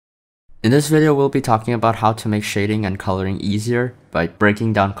In this video, we'll be talking about how to make shading and coloring easier by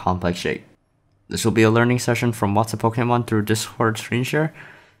breaking down complex shape. This will be a learning session from Whatsapokemon through Discord screen share.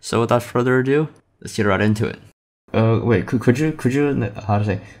 So without further ado, let's get right into it. Wait, could you how to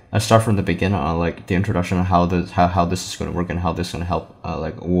say start from the beginning on like the introduction on how this is going to work and how this is going to help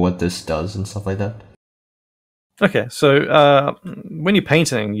like what this does and stuff like that. Okay, so when you're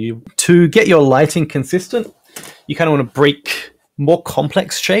painting, to get your lighting consistent, you kind of want to break more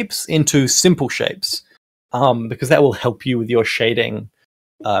complex shapes into simple shapes, because that will help you with your shading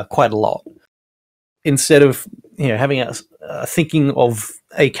quite a lot. Instead of having thinking of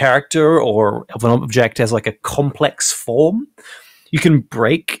a character or of an object as like a complex form, you can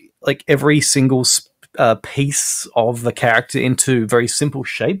break like every single piece of the character into very simple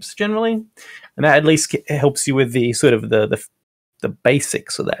shapes generally, and that at least helps you with the sort of the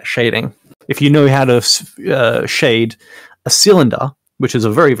basics of that shading. If you know how to shade a cylinder, which is a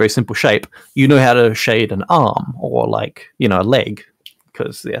very, very simple shape, you know how to shade an arm or like a leg,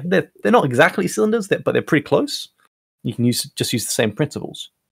 because they're not exactly cylinders, but they're pretty close. You can just use the same principles.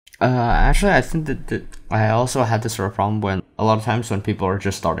 Actually, I think that I also had this sort of problem when a lot of times when people are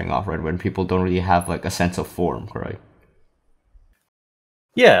just starting off, right? When people don't really have like a sense of form, right?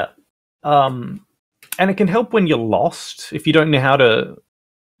 Yeah, and it can help when you're lost. If you don't know how to,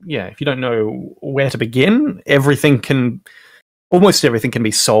 if you don't know where to begin, almost everything can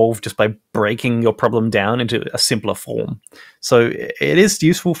be solved just by breaking your problem down into a simpler form. So it is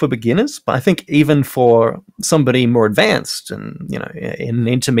useful for beginners, but I think even for somebody more advanced and in an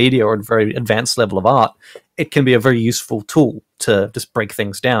intermediate or a very advanced level of art, it can be a very useful tool to just break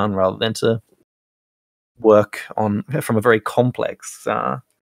things down rather than to work from a very complex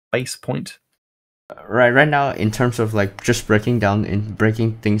base point. Right now, in terms of like just breaking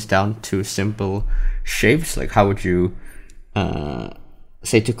things down to simple shapes, like how would you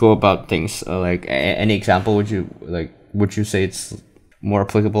say to go about things? Like any example would you say it's more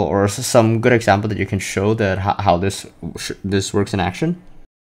applicable, or some good example that you can show that how this works in action?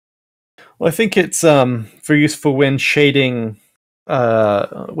 Well, I think it's very useful when shading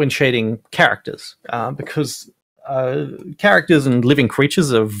characters, because characters and living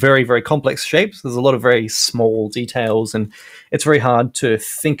creatures are very, very complex shapes. There's a lot of very small details, and it's very hard to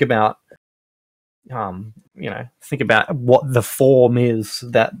think about what the form is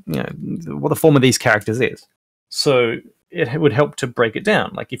what the form of these characters is. So it would help to break it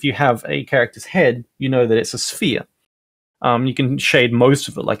down. Like if you have a character's head, you know that it's a sphere. You can shade most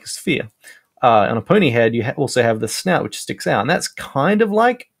of it like a sphere. On a pony head, you also have the snout, which sticks out, and that's kind of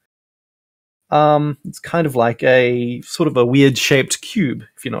like a sort of a weird shaped cube,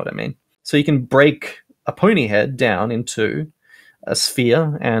 if you know what I mean. So you can break a pony head down into a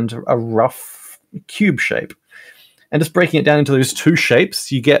sphere and a rough cube shape, and just breaking it down into those two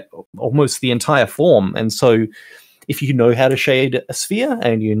shapes, you get almost the entire form. And so if you know how to shade a sphere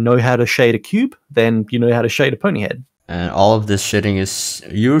and you know how to shade a cube, then you know how to shade a pony head. And all of this shading is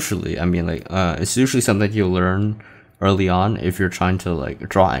usually, it's usually something that you learn early on if you're trying to like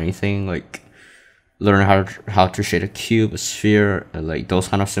draw anything, like learn how to shade a cube, a sphere, like those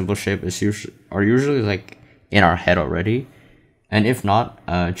kind of simple shapes are usually like in our head already. And if not,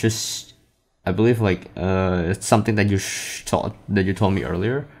 I believe it's something that you told me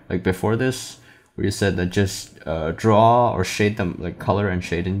earlier, like before this, where you said that just draw or shade them, like color and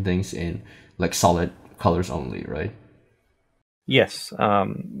shading things in like solid colors only, right? Yes.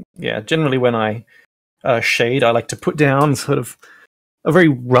 Generally when I shade, I like to put down sort of a very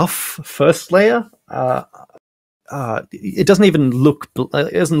rough first layer. It doesn't look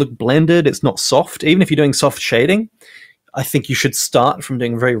blended. It's not soft. Even if you're doing soft shading, I think you should start from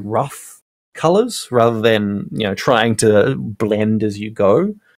doing very rough colors rather than trying to blend as you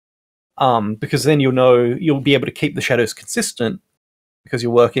go, because then you'll be able to keep the shadows consistent because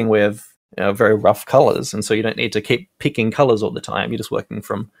you're working with very rough colors, and so you don't need to keep picking colors all the time. You're just working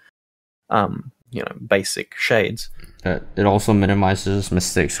from basic shades. It also minimizes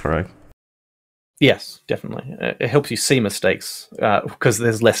mistakes, correct? Yes, definitely. It helps you see mistakes because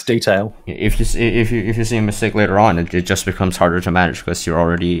there's less detail. If you see a mistake later on, it just becomes harder to manage because you're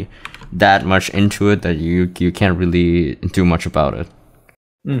already that much into it that you can't really do much about it.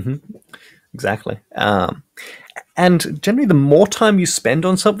 Mm-hmm. Exactly. And generally, the more time you spend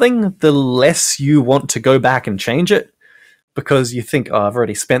on something, the less you want to go back and change it, because you think, oh, I've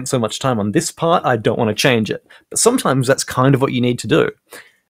already spent so much time on this part, I don't want to change it. But sometimes that's kind of what you need to do.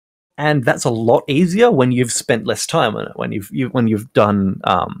 And that's a lot easier when you've spent less time on it, when you've done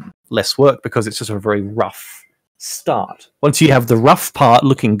less work, because it's just a very rough start. Once you have the rough part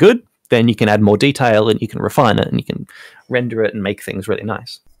looking good, then you can add more detail and you can refine it and you can render it and make things really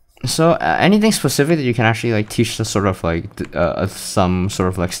nice. So anything specific that you can actually like teach the sort of like some sort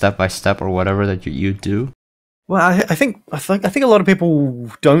of like step by step or whatever that you do? Well, I think a lot of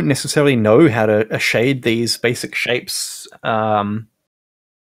people don't necessarily know how to shade these basic shapes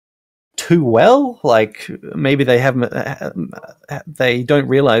too well. Like maybe they don't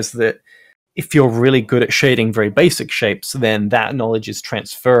realize that if you're really good at shading very basic shapes, then that knowledge is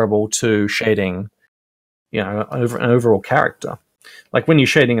transferable to shading, over an overall character. Like when you're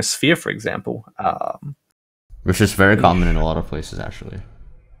shading a sphere, for example. Which is very common in a lot of places actually.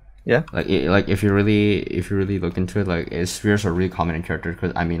 Yeah. Like if you really look into it, like spheres are really common in character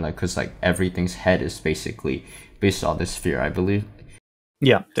because I mean like because like everything's head is basically based on this sphere, I believe.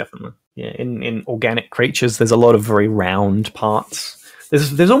 Yeah, definitely. Yeah, in organic creatures, there's a lot of very round parts.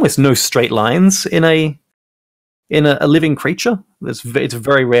 There's almost no straight lines in a living creature. It's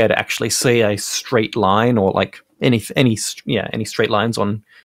very rare to actually see a straight line or like any straight lines on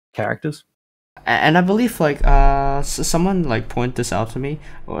characters. And I believe like someone like point this out to me,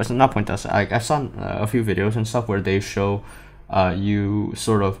 or it's not point this. Like I've seen a few videos and stuff where they show, you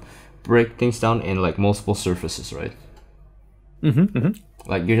sort of break things down in like multiple surfaces, right?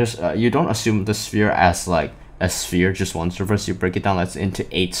 Like you just you don't assume the sphere as like a sphere, just one surface. You break it down like into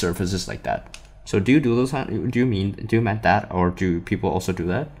 8 surfaces like that. So do you do those? Do you mean that, or do people also do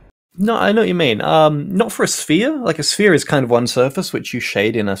that? No, I know what you mean. Not for a sphere. Like a sphere is kind of one surface which you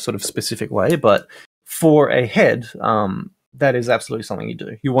shade in a sort of specific way, but for a head, that is absolutely something you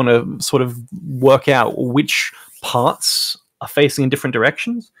do. You want to sort of work out which parts are facing in different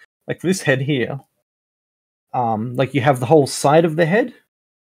directions. Like for this head here, like you have the whole side of the head,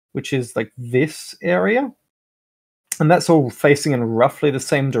 which is like this area, and that's all facing in roughly the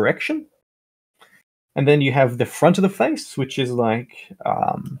same direction. And then you have the front of the face, which is like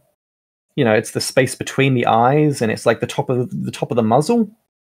it's the space between the eyes, and it's like the top of the muzzle,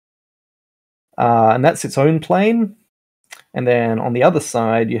 and that's its own plane. And then on the other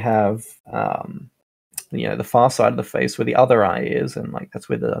side, you have the far side of the face where the other eye is, and like that's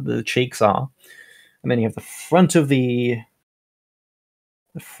where the cheeks are. And then you have the front of the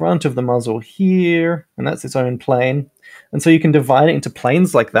muzzle here, and that's its own plane. And so you can divide it into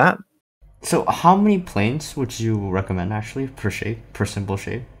planes like that. So how many planes would you recommend actually per symbol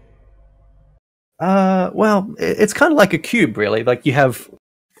shape? Well, it's kind of like a cube, really. Like you have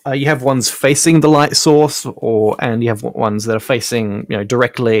ones facing the light source, and you have ones that are facing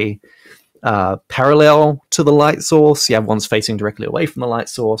directly parallel to the light source. You have ones facing directly away from the light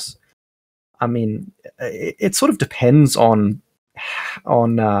source. I mean, it sort of depends on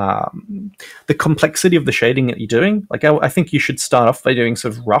the complexity of the shading that you're doing. Like I think you should start off by doing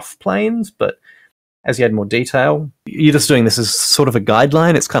sort of rough planes, but as you add more detail, you're just doing this as sort of a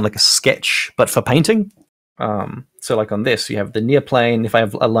guideline. It's kind of like a sketch, but for painting. So like on this, you have the near plane. If I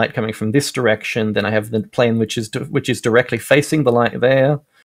have a light coming from this direction, then I have the plane which is directly facing the light there,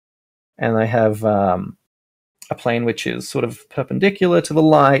 and I have a plane which is sort of perpendicular to the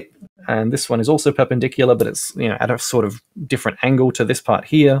light, and this one is also perpendicular, but it's at a sort of different angle to this part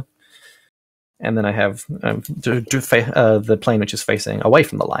here. And then I have the plane which is facing away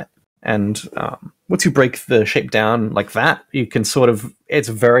from the light. And once you break the shape down like that, you can it's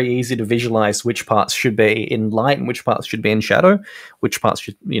very easy to visualize which parts should be in light and which parts should be in shadow, which parts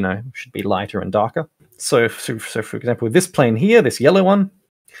should be lighter and darker. So for example, with this plane here, this yellow one,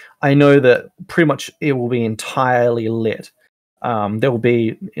 I know that pretty much it will be entirely lit. There will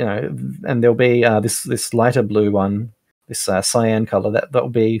be, and there'll be this lighter blue one, this cyan color that will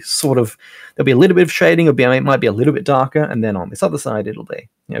be there'll be a little bit of shading. It might be a little bit darker, and then on this other side it'll be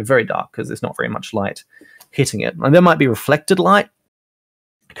very dark because there's not very much light hitting it. And there might be reflected light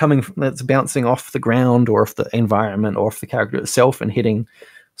that's bouncing off the ground or off the environment or off the character itself and hitting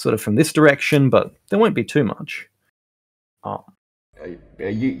sort of from this direction, but there won't be too much. Most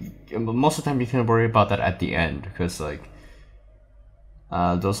of the time you can worry about that at the end because like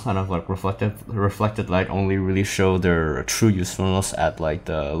those kind of like reflected light only really show their true usefulness at like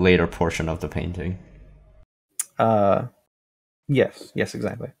the later portion of the painting. Yes,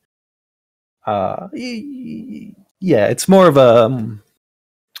 exactly. Yeah, it's more of a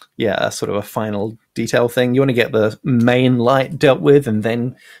sort of a final detail thing. You want to get the main light dealt with, and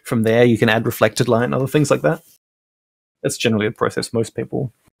then from there you can add reflected light and other things like that. That's generally the process most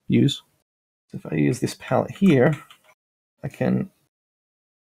people use. If I use this palette here, I can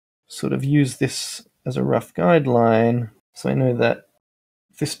sort of use this as a rough guideline. So I know that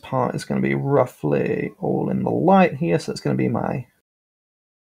this part is going to be roughly all in the light here, so it's going to be my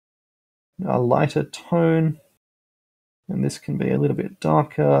lighter tone. And this can be a little bit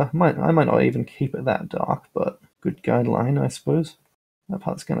darker. I might not even keep it that dark, but good guideline, I suppose. That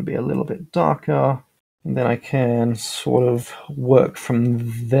part's going to be a little bit darker, and then I can sort of work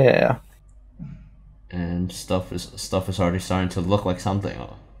from there. And stuff is already starting to look like something.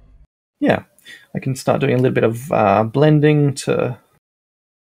 Yeah, I can start doing a little bit of blending to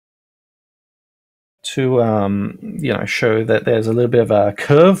show that there's a little bit of a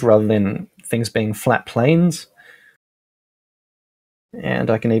curve rather than things being flat planes. And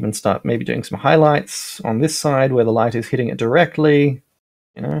I can even start maybe doing some highlights on this side where the light is hitting it directly,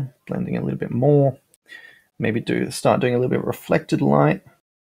 blending a little bit more. Maybe start doing a little bit of reflected light.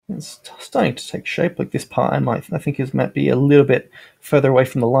 It's starting to take shape. Like this part I think might be a little bit further away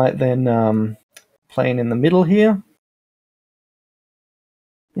from the light than playing in the middle here.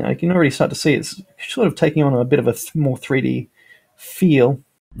 You can already start to see it's sort of taking on a bit of a more 3D feel.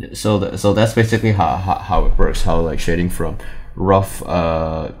 So that's basically how it works. How like shading from rough,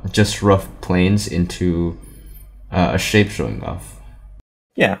 just rough planes into a shape showing off.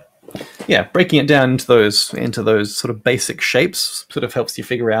 Yeah, breaking it down into those sort of basic shapes sort of helps you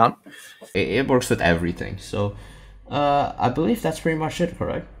figure out. It works with everything. So, I believe that's pretty much it,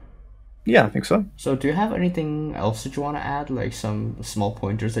 correct? Yeah, I think so. So, do you have anything else that you want to add, like some small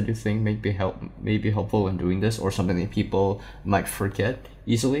pointers that you think may be helpful in doing this, or something that people might forget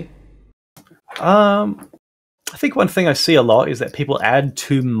easily? I think one thing I see a lot is that people add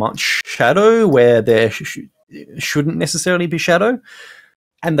too much shadow where there shouldn't necessarily be shadow,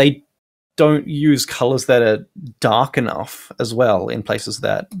 and they don't use colors that are dark enough as well in places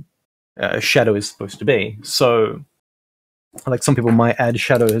that shadow is supposed to be. So, like some people might add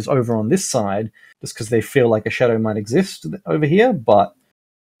shadows over on this side just because they feel like a shadow might exist over here, but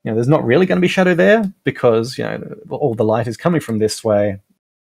there's not really going to be shadow there because all the light is coming from this way.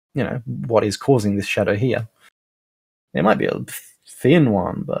 What is causing this shadow here? There might be a thin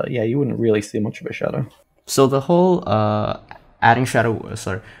one, but yeah, you wouldn't really see much of a shadow. So the whole adding shadow,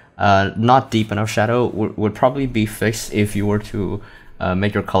 not deep enough shadow would probably be fixed if you were to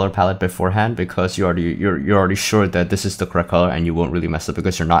make your color palette beforehand, because you're already sure that this is the correct color and you won't really mess up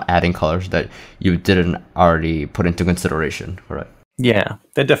because you're not adding colors that you didn't already put into consideration, correct? Yeah,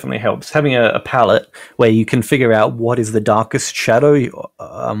 that definitely helps. Having a palette where you can figure out what is the darkest shadow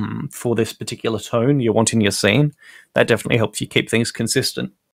for this particular tone you want in your scene, that definitely helps you keep things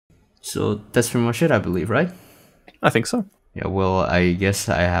consistent. So that's pretty much it, I believe, right? I think so. Yeah, well, I guess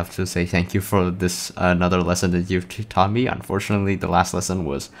I have to say thank you for this another lesson that you've taught me. Unfortunately, the last lesson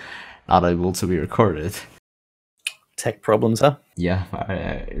was not able to be recorded. Tech problems, huh? Yeah,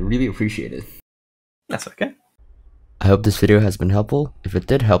 I really appreciate it. That's okay. I hope this video has been helpful. If it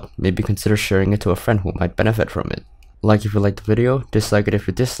did help, maybe consider sharing it to a friend who might benefit from it. Like if you liked the video, dislike it if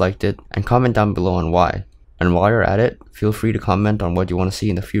you disliked it, and comment down below on why. And while you're at it, feel free to comment on what you want to see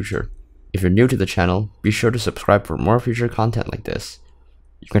in the future. If you're new to the channel, be sure to subscribe for more future content like this.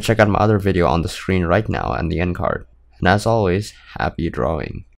 You can check out my other video on the screen right now and the end card. And as always, happy drawing.